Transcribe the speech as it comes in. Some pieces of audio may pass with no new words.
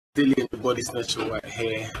Dillian the Body Snatcher White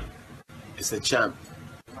here. It's a champ.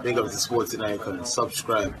 Big up to Sporting Icon.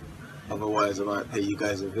 Subscribe. Otherwise, I might pay you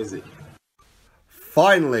guys a visit.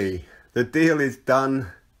 Finally, the deal is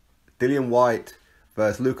done. Dillian White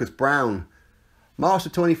versus Lucas Browne. March the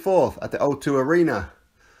 24th at the O2 Arena.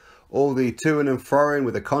 All the toing and froing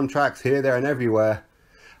with the contracts here, there and everywhere.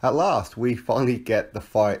 At last, we finally get the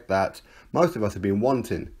fight that most of us have been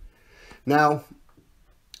wanting. Now,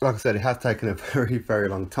 like I said, it has taken a very, very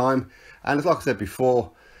long time. And as like I said before,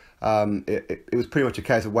 it was pretty much a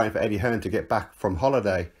case of waiting for Eddie Hearn to get back from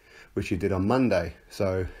holiday, which he did on Monday.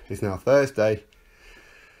 So it's now Thursday.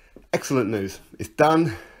 Excellent news. It's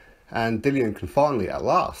done. And Dillian can finally, at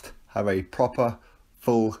last, have a proper,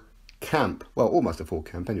 full camp. Well, almost a full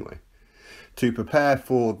camp anyway. To prepare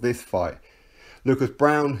for this fight. Lucas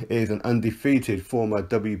Browne is an undefeated former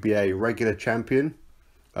WBA regular champion.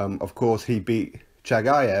 Of course, he beat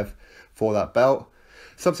Chagayev for that belt.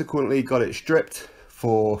 Subsequently got it stripped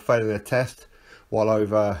for failing a test while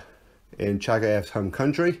over in Chagayev's home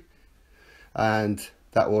country, and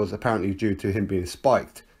that was apparently due to him being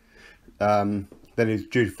spiked. Then he was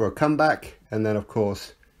due for a comeback, and then of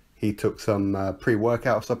course he took some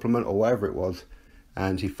pre-workout supplement or whatever it was,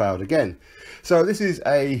 and he failed again. So this is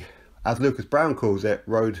a, as Lucas Browne calls it,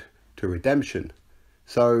 road to redemption.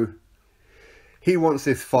 So he wants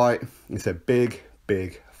this fight. It's a big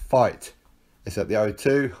fight. It's at the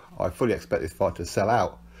O2. I fully expect this fight to sell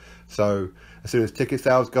out. So as soon as ticket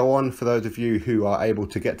sales go on, for those of you who are able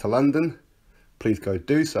to get to London, please go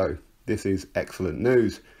do so. This is excellent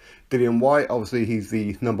news. Dillian White, obviously he's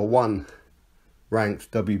the #1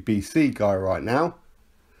 ranked WBC guy right now.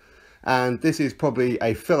 And this is probably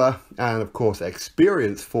a filler and of course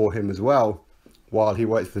experience for him as well, while he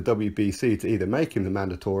waits for the WBC to either make him the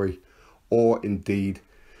mandatory or indeed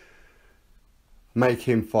make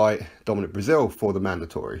him fight Dominic Brazil for the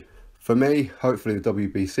mandatory. For me, hopefully the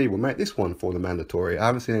WBC will make this one for the mandatory. I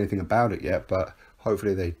haven't seen anything about it yet, but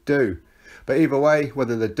hopefully they do. But either way,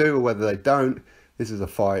 whether they do or whether they don't, this is a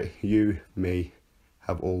fight you, me,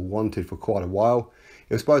 have all wanted for quite a while.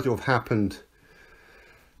 It was supposed to have happened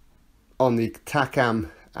on the Takam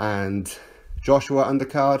and Joshua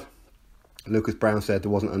undercard. Lucas Browne said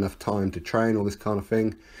there wasn't enough time to train, all this kind of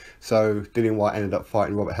thing. So Dillian White ended up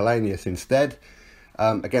fighting Robert Helenius instead,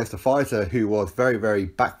 against a fighter who was very, very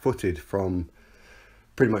back-footed from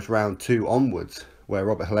pretty much round 2 onwards, where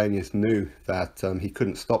Robert Helenius knew that he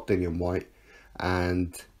couldn't stop Dillian White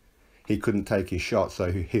and he couldn't take his shot,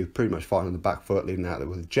 so he was pretty much fighting on the back foot, leading out there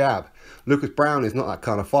with a jab. Lucas Browne is not that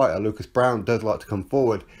kind of fighter. Lucas Browne does like to come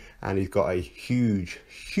forward, and he's got a huge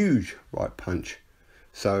right punch.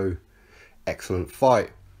 So excellent fight.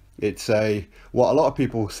 It's what a lot of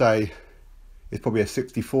people say is probably a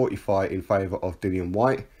 60-40 fight in favour of Dillian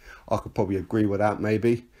White. I could probably agree with that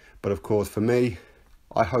maybe, but of course for me,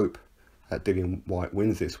 I hope that Dillian White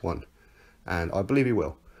wins this one, and I believe he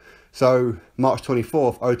will. So March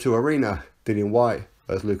 24th, O2 Arena, Dillian White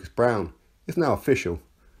versus Lucas Browne. It's now official.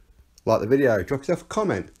 Like the video, drop yourself a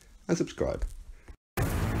comment and subscribe.